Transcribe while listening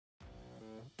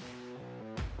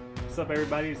What's up,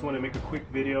 everybody? Just want to make a quick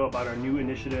video about our new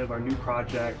initiative, our new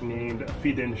project named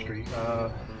Feed the Industry.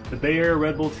 The Bay Area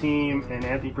Redbull team and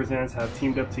Anthony Presents have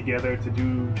teamed up together to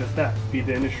do just that, feed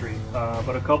the industry.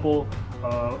 But a couple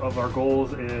of our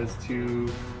goals is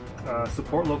to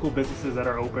support local businesses that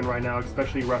are open right now,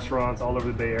 especially restaurants all over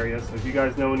the Bay Area. So if you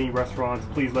guys know any restaurants,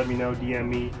 please let me know, DM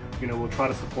me. We'll try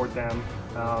to support them.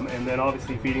 And then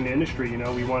obviously feeding the industry,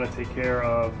 we want to take care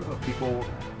of people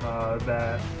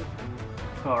that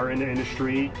are in the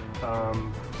industry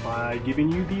by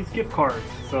giving you these gift cards.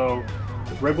 So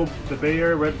the Bay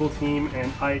Area Redbull team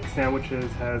and Ike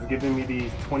Sandwiches has given me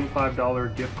these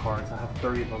 $25 gift cards. I have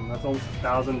 30 of them. That's almost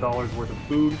 $1,000 worth of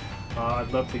food.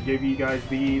 I'd love to give you guys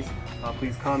these.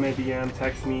 Please comment, DM,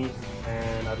 text me,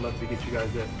 and I'd love to get you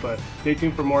guys this. But stay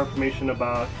tuned for more information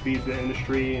about Feed the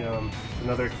Industry. It's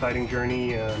another exciting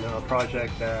journey and a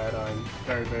project that I'm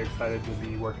very, very excited to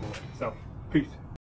be working with. So, peace.